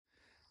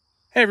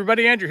Hey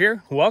everybody, Andrew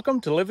here.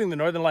 Welcome to Living the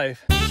Northern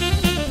Life.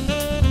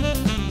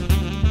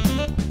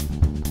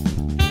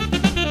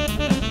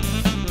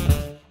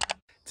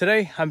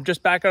 Today, I'm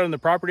just back out on the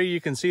property.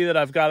 You can see that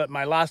I've got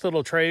my last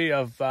little tray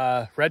of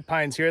red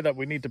pines here that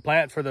we need to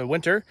plant for the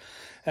winter.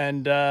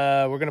 And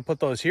we're gonna put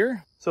those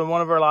here. So in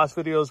one of our last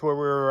videos where we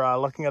were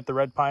looking at the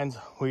red pines,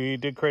 we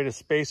did create a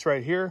space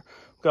right here.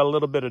 We've got a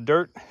little bit of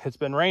dirt. It's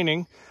been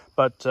raining,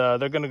 but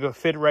they're gonna go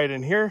fit right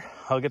in here.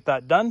 I'll get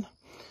that done.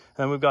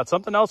 And we've got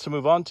something else to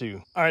move on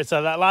to. All right,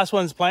 so that last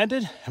one's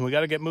planted and we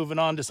got to get moving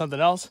on to something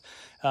else.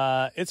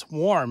 It's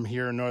warm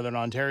here in Northern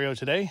Ontario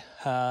today.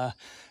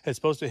 It's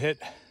supposed to hit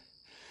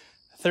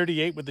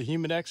 38 with the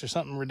Humidex or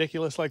something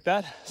ridiculous like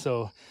that.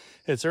 So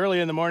it's early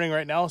in the morning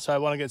right now, so I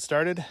want to get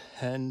started.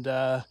 And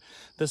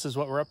this is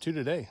what we're up to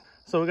today.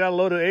 So we got a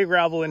load of A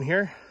gravel in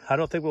here. I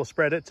don't think we'll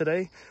spread it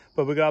today,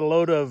 but we got a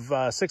load of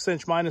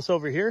 6-inch minus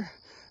over here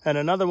and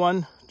another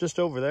one just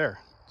over there.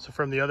 So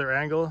from the other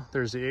angle,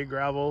 there's the A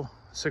gravel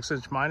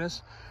 6-inch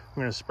minus. I'm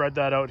going to spread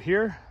that out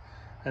here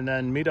and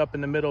then meet up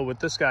in the middle with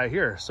this guy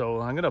here. So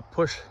I'm going to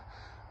push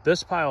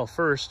this pile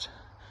first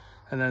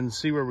and then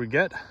see where we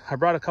get. I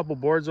brought a couple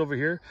boards over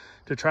here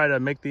to try to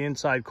make the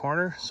inside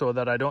corner so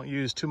that I don't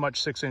use too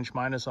much 6-inch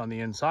minus on the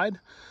inside.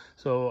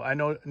 So I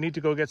need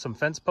to go get some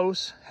fence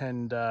posts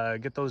and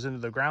get those into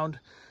the ground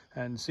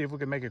and see if we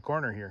can make a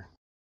corner here.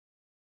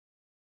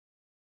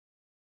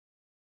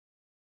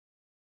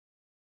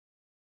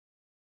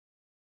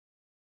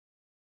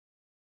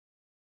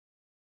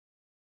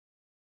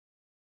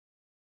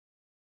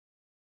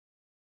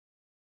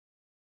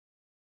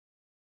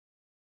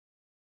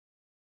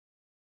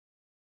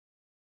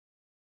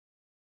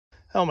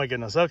 Oh my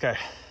goodness, okay.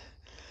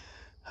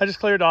 I just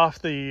cleared off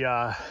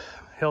the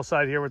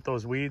hillside here with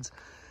those weeds.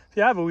 If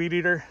you have a weed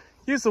eater,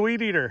 use the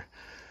weed eater.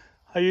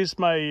 I used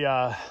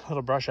my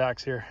little brush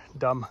axe here,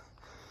 dumb.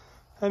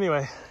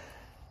 Anyway,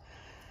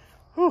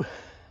 whew.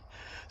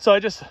 So I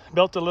just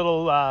built a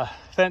little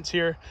fence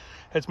here.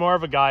 It's more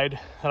of a guide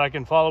that I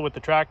can follow with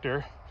the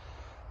tractor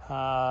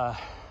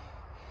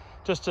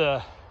just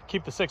to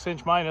keep the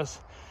 6-inch minus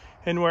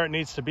in where it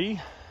needs to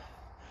be.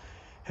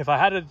 If I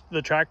had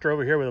the tractor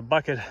over here with a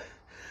bucket,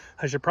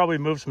 I should probably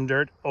move some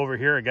dirt over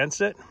here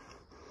against it,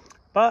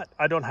 but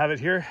I don't have it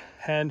here,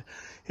 and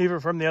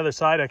even from the other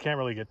side, I can't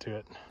really get to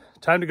it.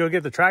 Time to go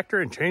get the tractor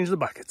and change the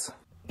buckets.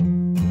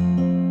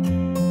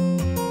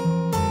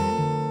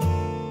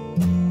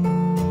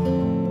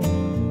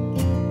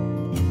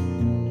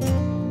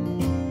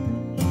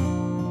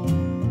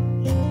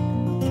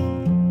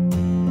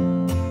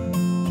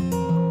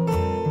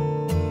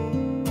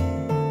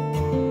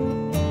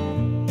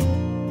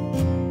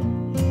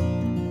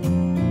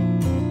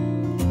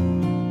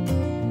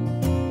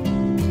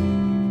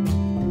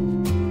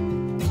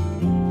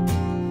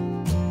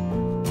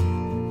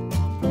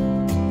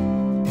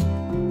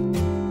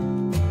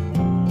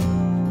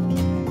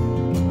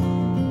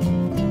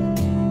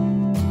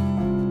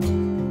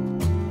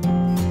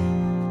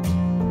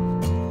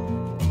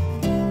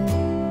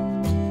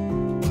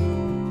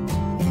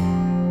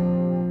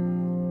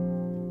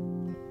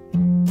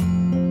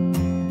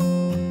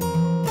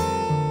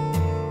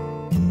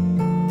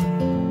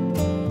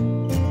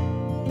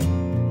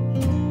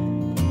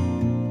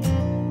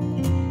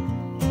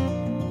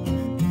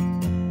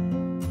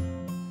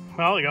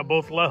 Well, I got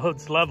both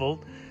loads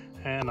leveled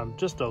and I'm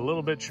just a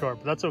little bit short,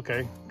 but that's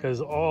okay because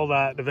all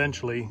that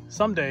eventually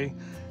someday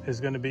is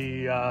going to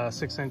be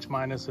 6-inch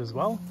minus as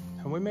well.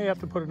 And we may have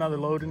to put another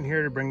load in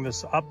here to bring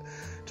this up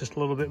just a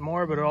little bit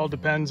more, but it all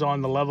depends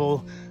on the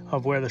level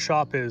of where the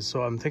shop is.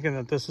 So I'm thinking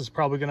that this is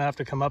probably going to have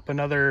to come up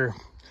another,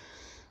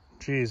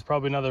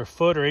 probably another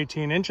foot or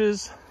 18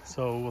 inches.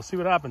 So we'll see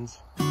what happens.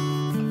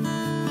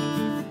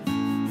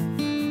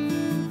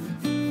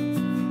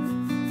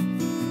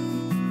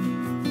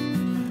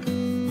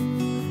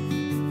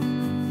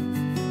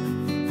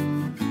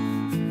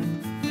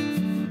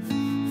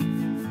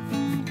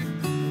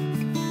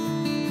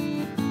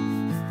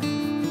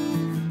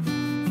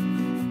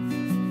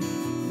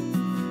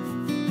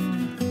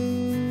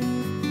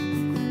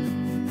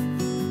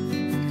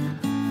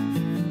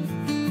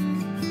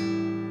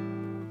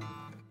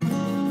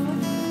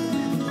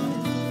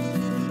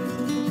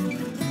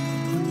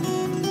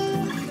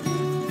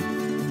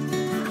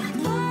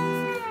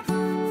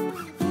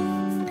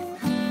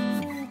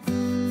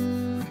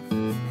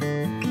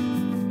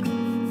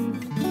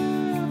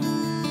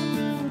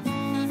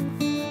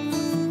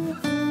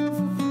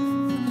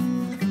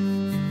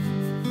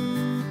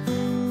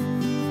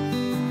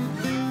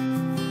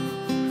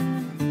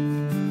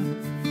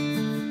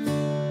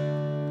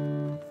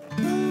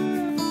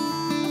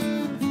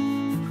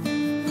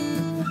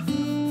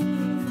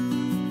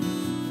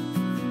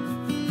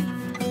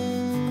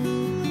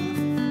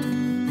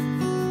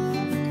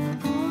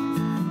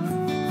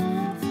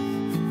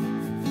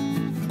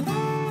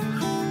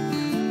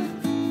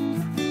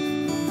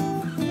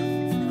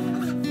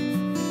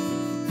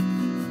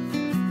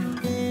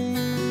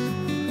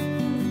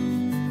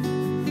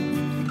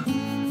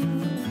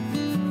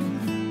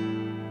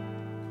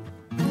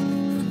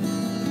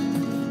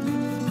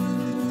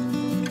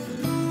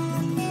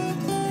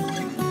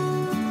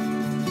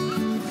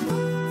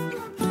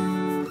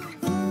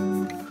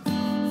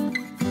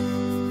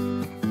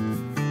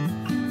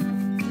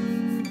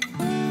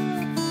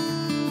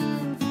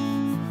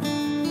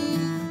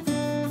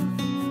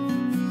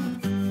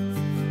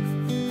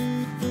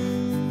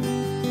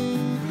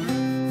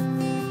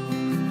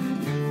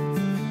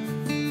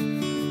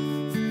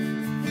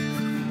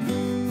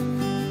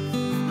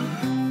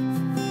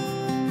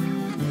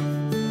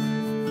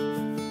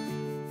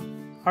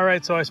 All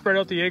right, so I spread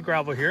out the egg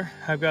gravel here.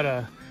 I've got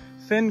a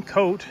thin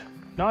coat,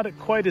 not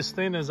quite as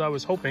thin as I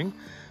was hoping,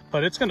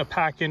 but it's gonna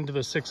pack into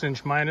the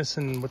 6" minus,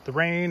 and with the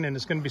rain, and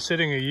it's gonna be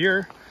sitting a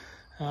year.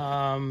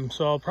 So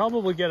I'll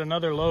probably get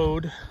another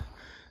load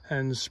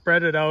and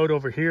spread it out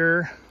over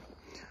here.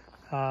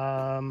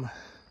 Yeah,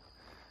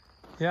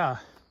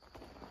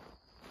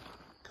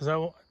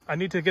 because I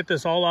need to get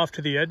this all off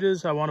to the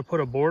edges. I want to put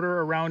a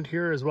border around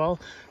here as well,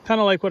 kind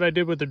of like what I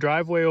did with the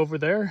driveway over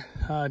there,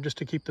 just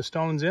to keep the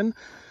stones in.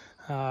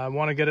 I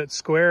want to get it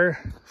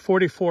square,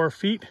 44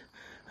 feet,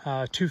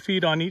 2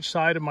 feet on each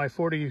side of my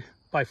 40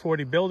 by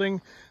 40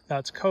 building.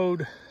 That's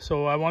code.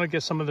 So I want to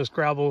get some of this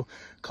gravel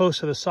close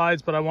to the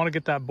sides, but I want to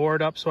get that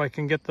board up so I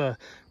can get the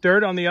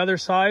dirt on the other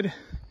side,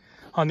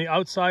 on the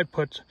outside,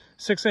 put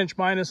 6"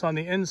 minus on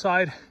the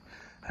inside,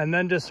 and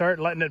then just start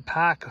letting it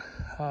pack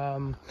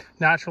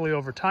naturally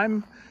over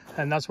time.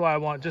 And that's why I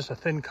want just a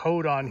thin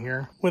coat on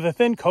here. With a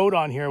thin coat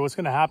on here, what's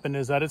going to happen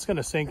is that it's going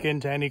to sink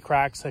into any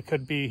cracks that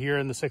could be here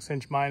in the 6"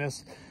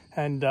 minus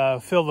and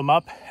fill them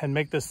up and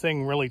make this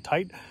thing really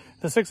tight.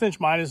 The 6"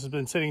 minus has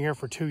been sitting here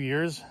for 2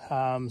 years,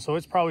 so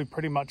it's probably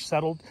pretty much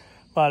settled.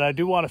 But I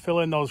do want to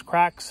fill in those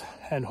cracks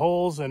and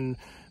holes and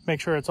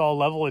make sure it's all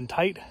level and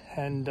tight,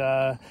 and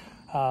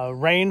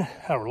rain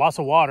or lots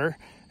of water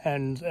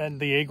and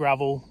the egg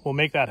gravel will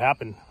make that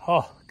happen.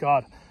 Oh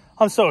God,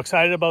 I'm so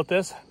excited about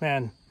this,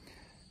 man.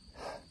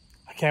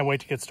 I can't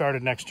wait to get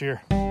started next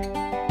year.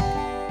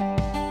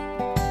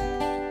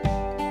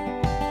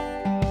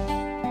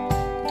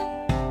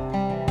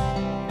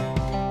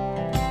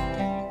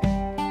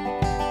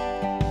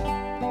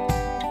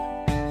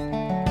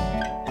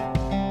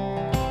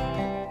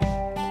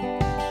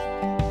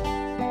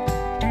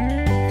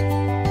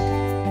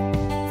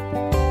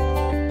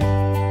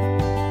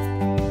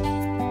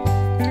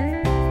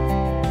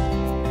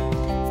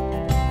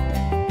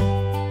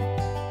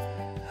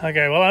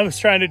 Okay, well, I was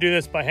trying to do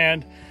this by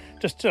hand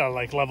just to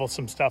like level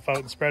some stuff out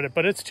and spread it,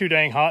 but it's too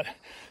dang hot.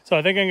 So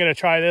I think I'm gonna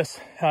try this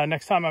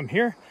next time I'm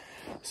here.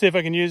 See if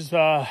I can use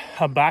a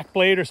back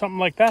blade or something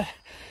like that.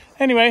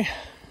 Anyway,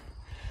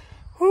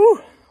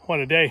 whoo, what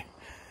a day.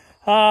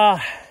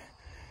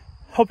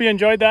 Hope you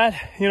enjoyed that.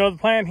 You know, the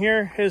plan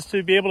here is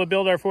to be able to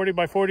build our 40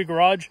 by 40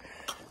 garage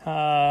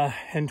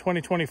in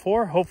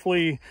 2024,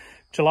 hopefully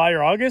July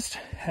or August.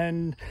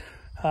 And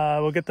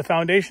we'll get the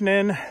foundation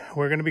in.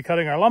 We're gonna be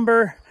cutting our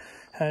lumber.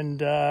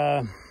 And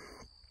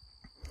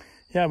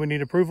yeah, we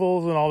need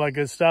approvals and all that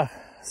good stuff.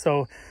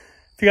 So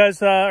if you guys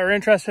are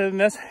interested in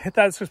this, hit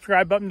that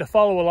subscribe button to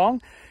follow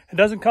along. It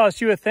doesn't cost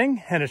you a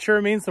thing, and it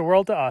sure means the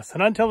world to us.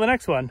 And until the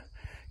next one,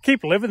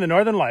 keep living the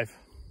Northern life.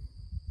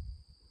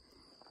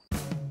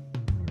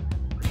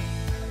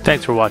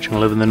 Thanks for watching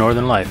Living the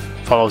Northern Life.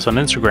 Follow us on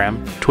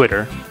Instagram,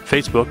 Twitter,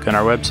 Facebook, and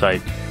our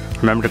website.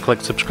 Remember to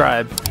click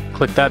subscribe,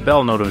 click that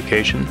bell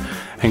notification,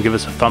 and give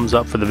us a thumbs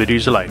up for the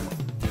videos you like.